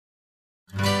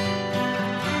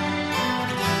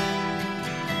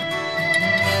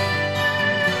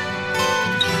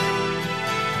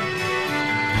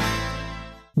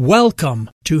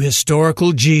Welcome to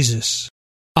Historical Jesus.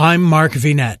 I'm Mark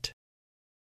Vinette.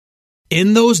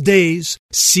 In those days,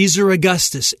 Caesar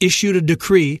Augustus issued a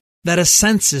decree that a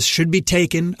census should be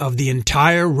taken of the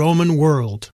entire Roman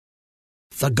world.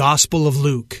 The Gospel of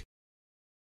Luke.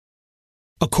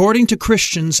 According to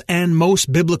Christians and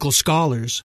most biblical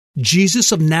scholars,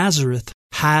 Jesus of Nazareth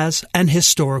has an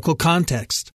historical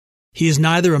context. He is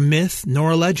neither a myth nor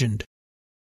a legend.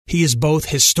 He is both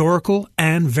historical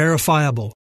and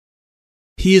verifiable.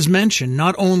 He is mentioned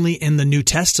not only in the New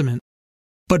Testament,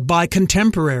 but by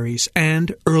contemporaries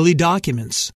and early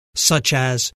documents such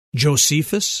as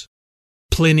Josephus,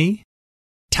 Pliny,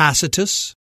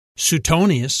 Tacitus,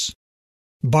 Suetonius,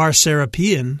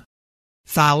 Bar-Serapion,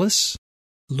 Thallus,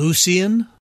 Lucian,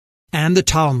 and the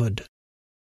Talmud.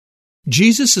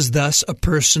 Jesus is thus a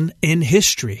person in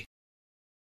history.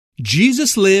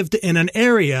 Jesus lived in an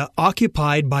area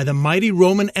occupied by the mighty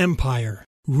Roman Empire,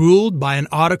 ruled by an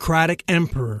autocratic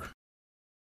emperor.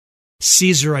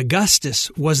 Caesar Augustus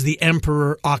was the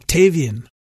Emperor Octavian,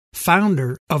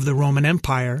 founder of the Roman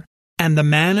Empire, and the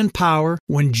man in power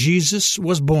when Jesus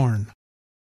was born.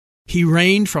 He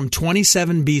reigned from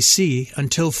 27 BC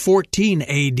until 14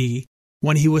 AD,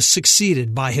 when he was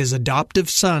succeeded by his adoptive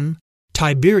son,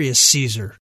 Tiberius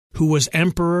Caesar, who was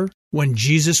emperor when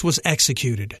Jesus was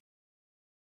executed.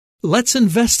 Let's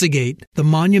investigate the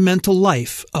monumental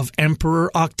life of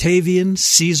Emperor Octavian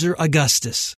Caesar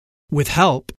Augustus, with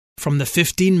help from the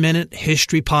 15-Minute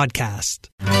History Podcast.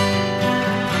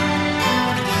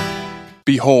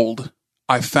 Behold,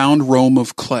 I found Rome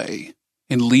of clay,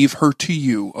 and leave her to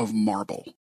you of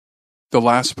marble. The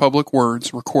last public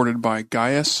words recorded by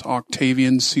Gaius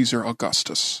Octavian Caesar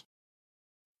Augustus.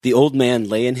 The old man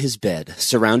lay in his bed,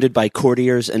 surrounded by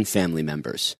courtiers and family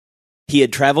members. He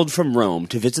had traveled from Rome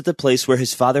to visit the place where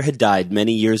his father had died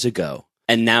many years ago,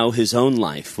 and now his own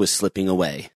life was slipping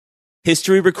away.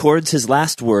 History records his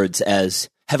last words as,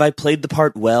 "Have I played the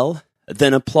part well?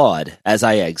 Then applaud as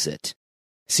I exit."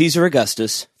 Caesar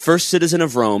Augustus, first citizen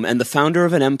of Rome and the founder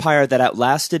of an empire that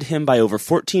outlasted him by over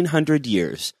 1,400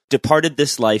 years, departed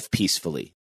this life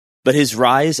peacefully. But his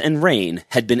rise and reign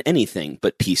had been anything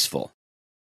but peaceful.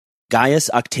 Gaius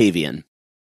Octavian.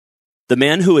 The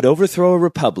man who would overthrow a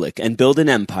republic and build an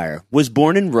empire was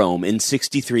born in Rome in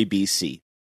 63 BC.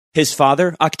 His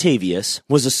father, Octavius,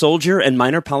 was a soldier and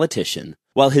minor politician,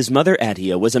 while his mother,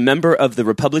 Attia, was a member of the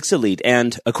republic's elite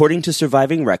and, according to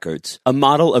surviving records, a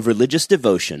model of religious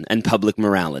devotion and public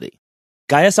morality.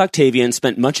 Gaius Octavian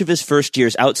spent much of his first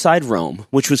years outside Rome,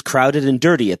 which was crowded and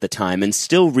dirty at the time and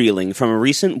still reeling from a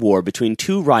recent war between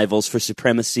two rivals for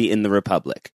supremacy in the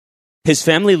republic. His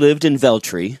family lived in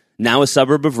Veltri, now a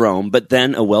suburb of Rome, but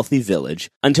then a wealthy village,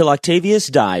 until Octavius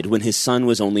died when his son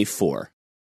was only 4.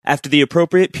 After the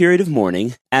appropriate period of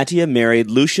mourning, Attia married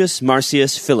Lucius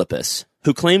Marcius Philippus,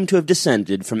 who claimed to have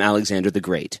descended from Alexander the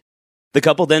Great. The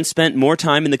couple then spent more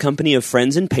time in the company of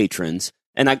friends and patrons,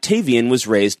 and Octavian was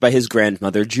raised by his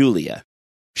grandmother Julia.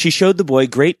 She showed the boy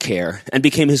great care and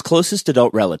became his closest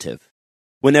adult relative.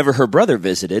 Whenever her brother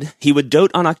visited, he would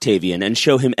dote on Octavian and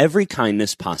show him every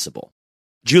kindness possible.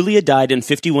 Julia died in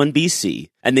 51 BC,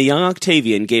 and the young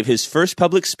Octavian gave his first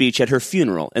public speech at her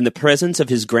funeral in the presence of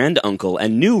his grand-uncle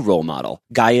and new role model,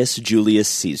 Gaius Julius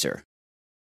Caesar.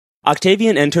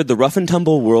 Octavian entered the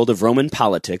rough-and-tumble world of Roman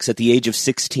politics at the age of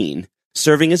 16,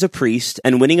 serving as a priest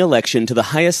and winning election to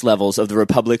the highest levels of the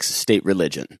republic's state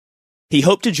religion. He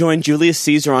hoped to join Julius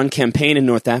Caesar on campaign in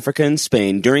North Africa and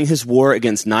Spain during his war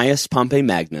against Gnaeus Pompey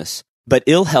Magnus, but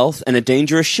ill health and a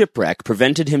dangerous shipwreck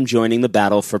prevented him joining the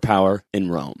battle for power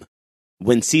in Rome.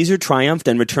 When Caesar triumphed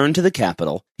and returned to the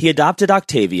capital, he adopted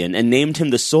Octavian and named him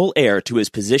the sole heir to his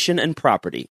position and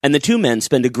property, and the two men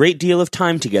spent a great deal of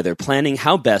time together planning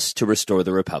how best to restore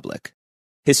the republic.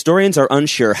 Historians are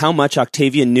unsure how much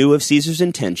Octavian knew of Caesar's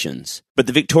intentions, but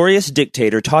the victorious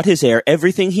dictator taught his heir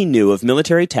everything he knew of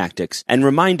military tactics and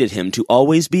reminded him to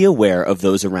always be aware of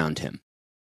those around him.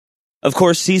 Of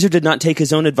course, Caesar did not take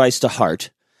his own advice to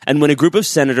heart, and when a group of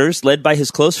senators, led by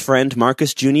his close friend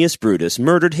Marcus Junius Brutus,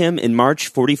 murdered him in March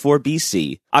 44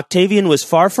 BC, Octavian was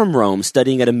far from Rome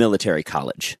studying at a military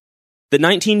college. The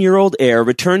 19-year-old heir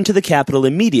returned to the capital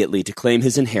immediately to claim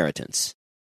his inheritance.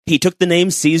 He took the name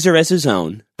Caesar as his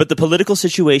own, but the political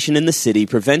situation in the city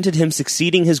prevented him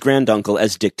succeeding his granduncle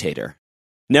as dictator.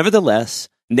 Nevertheless,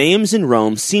 names in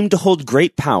Rome seemed to hold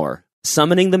great power,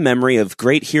 summoning the memory of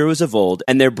great heroes of old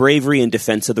and their bravery in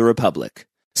defense of the Republic.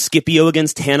 Scipio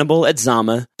against Hannibal at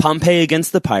Zama, Pompey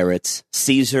against the pirates,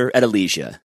 Caesar at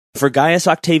Alesia. For Gaius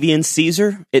Octavian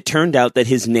Caesar, it turned out that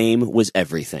his name was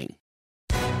everything.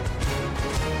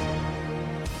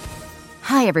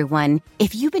 Hi, everyone.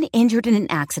 If you've been injured in an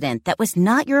accident that was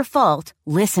not your fault,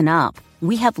 listen up.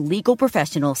 We have legal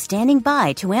professionals standing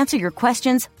by to answer your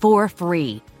questions for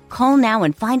free. Call now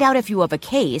and find out if you have a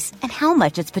case and how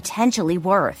much it's potentially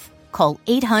worth. Call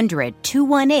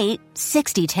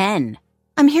 800-218-6010.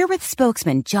 I'm here with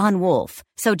spokesman John Wolf.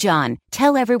 So, John,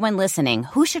 tell everyone listening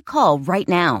who should call right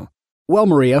now. Well,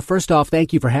 Maria, first off,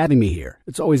 thank you for having me here.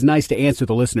 It's always nice to answer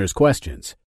the listeners'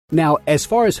 questions. Now, as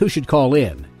far as who should call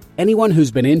in, anyone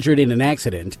who's been injured in an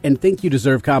accident and think you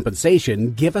deserve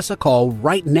compensation, give us a call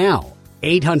right now.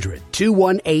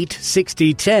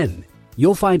 800-218-6010.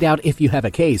 You'll find out if you have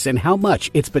a case and how much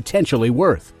it's potentially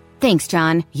worth. Thanks,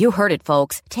 John. You heard it,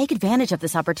 folks. Take advantage of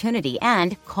this opportunity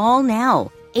and call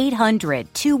now.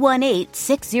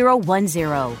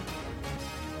 800-218-6010.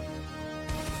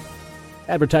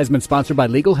 Advertisement sponsored by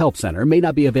Legal Help Center. May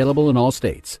not be available in all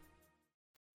states.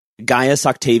 Gaius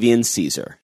Octavian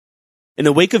Caesar. In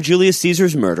the wake of Julius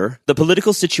Caesar's murder, the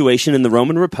political situation in the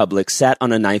Roman Republic sat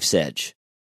on a knife's edge.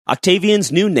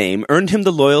 Octavian's new name earned him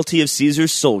the loyalty of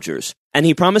Caesar's soldiers, and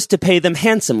he promised to pay them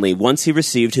handsomely once he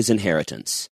received his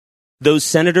inheritance. Those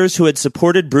senators who had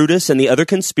supported Brutus and the other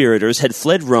conspirators had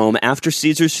fled Rome after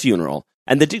Caesar's funeral,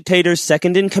 and the dictator's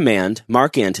second-in-command,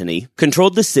 Mark Antony,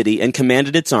 controlled the city and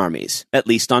commanded its armies, at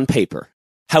least on paper.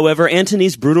 However,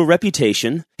 Antony's brutal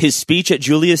reputation, his speech at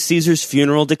Julius Caesar's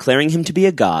funeral declaring him to be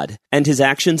a god, and his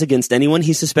actions against anyone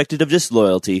he suspected of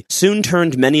disloyalty soon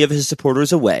turned many of his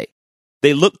supporters away.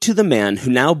 They looked to the man who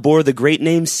now bore the great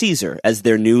name Caesar as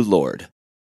their new lord.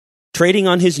 Trading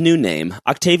on his new name,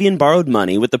 Octavian borrowed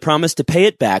money with the promise to pay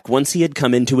it back once he had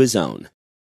come into his own.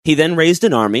 He then raised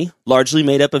an army, largely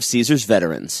made up of Caesar's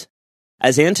veterans.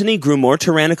 As Antony grew more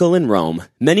tyrannical in Rome,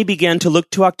 many began to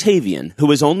look to Octavian, who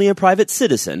was only a private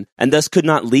citizen and thus could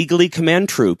not legally command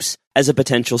troops, as a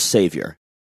potential savior.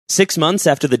 6 months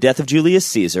after the death of Julius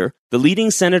Caesar, the leading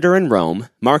senator in Rome,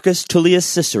 Marcus Tullius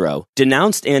Cicero,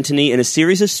 denounced Antony in a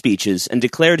series of speeches and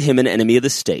declared him an enemy of the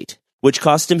state, which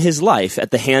cost him his life at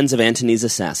the hands of Antony's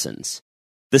assassins.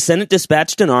 The Senate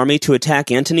dispatched an army to attack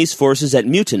Antony's forces at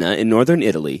Mutina in northern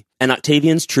Italy, and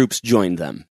Octavian's troops joined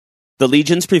them. The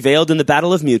legions prevailed in the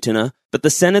Battle of Mutina, but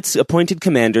the Senate's appointed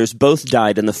commanders both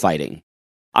died in the fighting.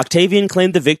 Octavian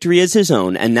claimed the victory as his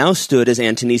own and now stood as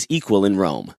Antony's equal in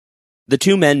Rome. The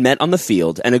two men met on the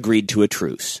field and agreed to a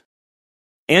truce.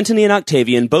 Antony and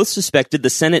Octavian both suspected the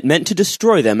Senate meant to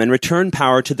destroy them and return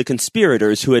power to the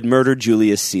conspirators who had murdered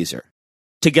Julius Caesar.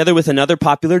 Together with another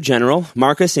popular general,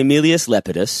 Marcus Aemilius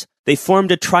Lepidus, they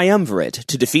formed a triumvirate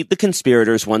to defeat the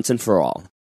conspirators once and for all.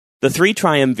 The three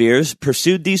triumvirs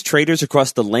pursued these traitors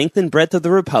across the length and breadth of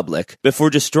the Republic before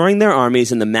destroying their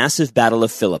armies in the massive Battle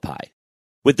of Philippi.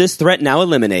 With this threat now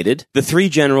eliminated, the three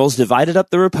generals divided up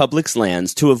the Republic's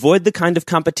lands to avoid the kind of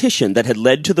competition that had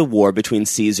led to the war between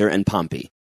Caesar and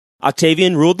Pompey.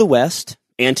 Octavian ruled the west,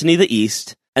 Antony the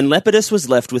east, and Lepidus was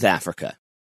left with Africa.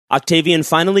 Octavian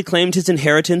finally claimed his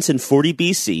inheritance in 40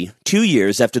 BC, 2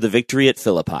 years after the victory at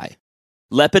Philippi.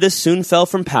 Lepidus soon fell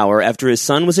from power after his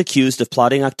son was accused of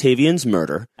plotting Octavian's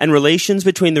murder, and relations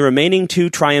between the remaining two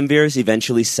triumvirs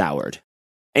eventually soured.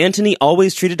 Antony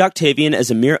always treated Octavian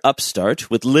as a mere upstart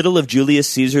with little of Julius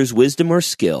Caesar's wisdom or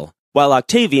skill, while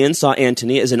Octavian saw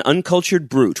Antony as an uncultured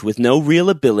brute with no real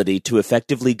ability to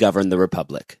effectively govern the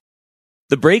Republic.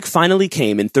 The break finally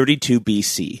came in 32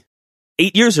 BC.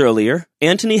 8 years earlier,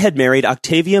 Antony had married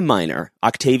Octavia Minor,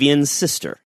 Octavian's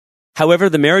sister. However,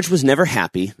 the marriage was never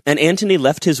happy, and Antony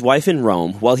left his wife in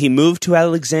Rome while he moved to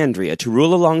Alexandria to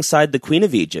rule alongside the Queen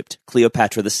of Egypt,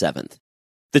 Cleopatra VII.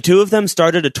 The two of them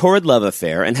started a torrid love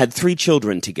affair and had 3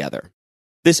 children together.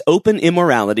 This open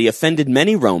immorality offended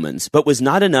many Romans, but was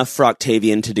not enough for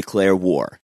Octavian to declare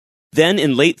war. Then,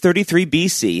 in late 33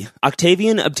 BC,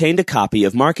 Octavian obtained a copy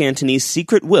of Mark Antony's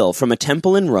secret will from a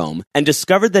temple in Rome and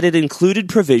discovered that it included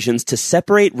provisions to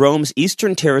separate Rome's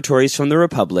eastern territories from the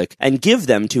Republic and give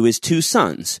them to his 2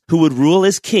 sons, who would rule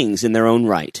as kings in their own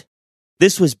right.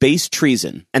 This was base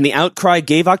treason, and the outcry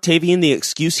gave Octavian the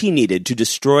excuse he needed to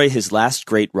destroy his last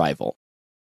great rival.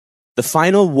 The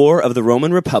final war of the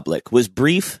Roman Republic was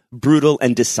brief, brutal,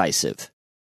 and decisive.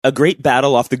 A great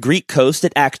battle off the Greek coast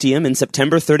at Actium in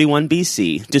September 31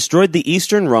 BC destroyed the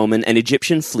Eastern Roman and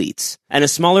Egyptian fleets, and a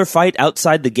smaller fight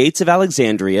outside the gates of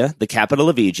Alexandria, the capital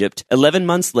of Egypt, 11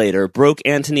 months later broke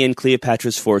Antony and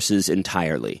Cleopatra's forces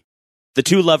entirely. The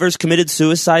two lovers committed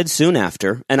suicide soon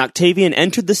after, and Octavian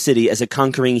entered the city as a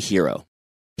conquering hero.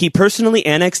 He personally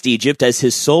annexed Egypt as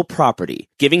his sole property,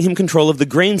 giving him control of the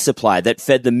grain supply that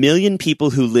fed the 1 million people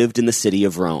who lived in the city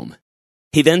of Rome.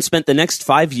 He then spent the next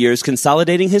 5 years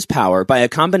consolidating his power by a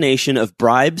combination of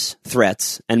bribes,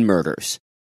 threats, and murders.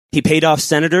 He paid off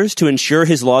senators to ensure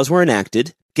his laws were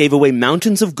enacted, gave away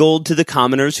mountains of gold to the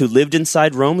commoners who lived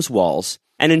inside Rome's walls,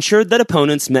 and ensured that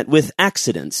opponents met with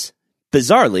accidents.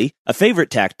 Bizarrely, a favorite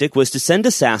tactic was to send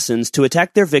assassins to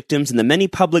attack their victims in the many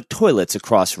public toilets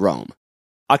across Rome.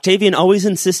 Octavian always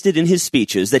insisted in his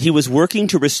speeches that he was working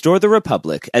to restore the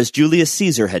Republic as Julius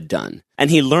Caesar had done, and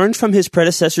he learned from his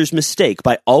predecessor's mistake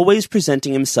by always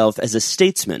presenting himself as a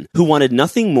statesman who wanted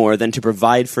nothing more than to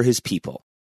provide for his people.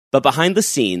 But behind the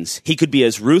scenes, he could be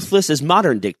as ruthless as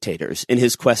modern dictators in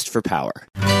his quest for power.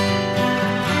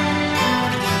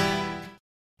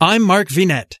 I'm Mark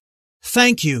Vinette.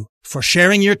 Thank you for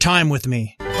sharing your time with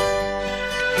me.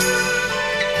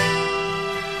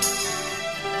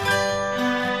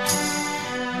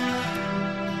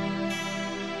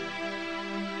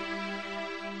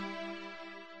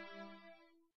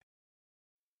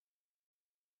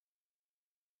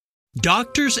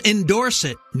 Doctors endorse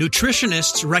it,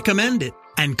 nutritionists recommend it,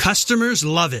 and customers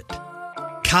love it.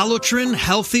 Calotrin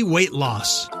Healthy Weight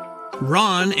Loss.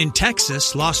 Ron in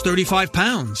Texas lost 35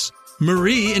 pounds.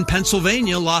 Marie in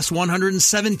Pennsylvania lost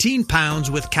 117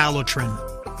 pounds with Calotrin.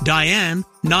 Diane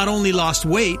not only lost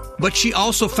weight, but she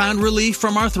also found relief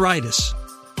from arthritis.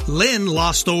 Lynn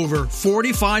lost over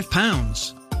 45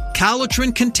 pounds.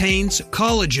 Calotrin contains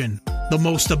collagen, the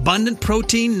most abundant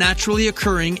protein naturally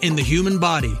occurring in the human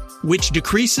body, which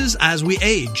decreases as we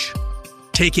age.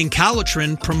 Taking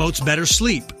Calotrin promotes better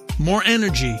sleep, more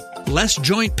energy, less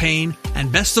joint pain,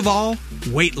 and best of all,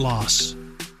 weight loss.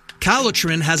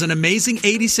 Calotrin has an amazing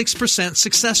 86%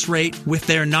 success rate with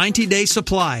their 90-day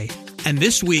supply. And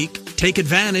this week, take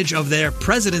advantage of their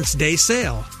President's Day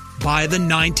sale. Buy the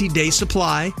 90-day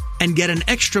supply and get an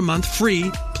extra month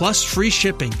free plus free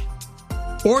shipping.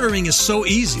 Ordering is so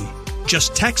easy.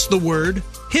 Just text the word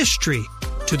HISTORY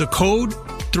to the code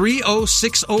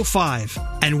 30605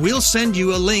 and we'll send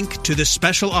you a link to this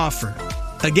special offer.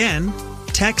 Again,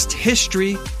 text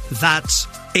HISTORY, that's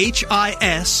HISTORY,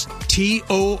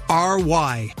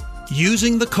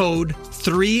 using the code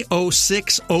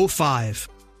 30605.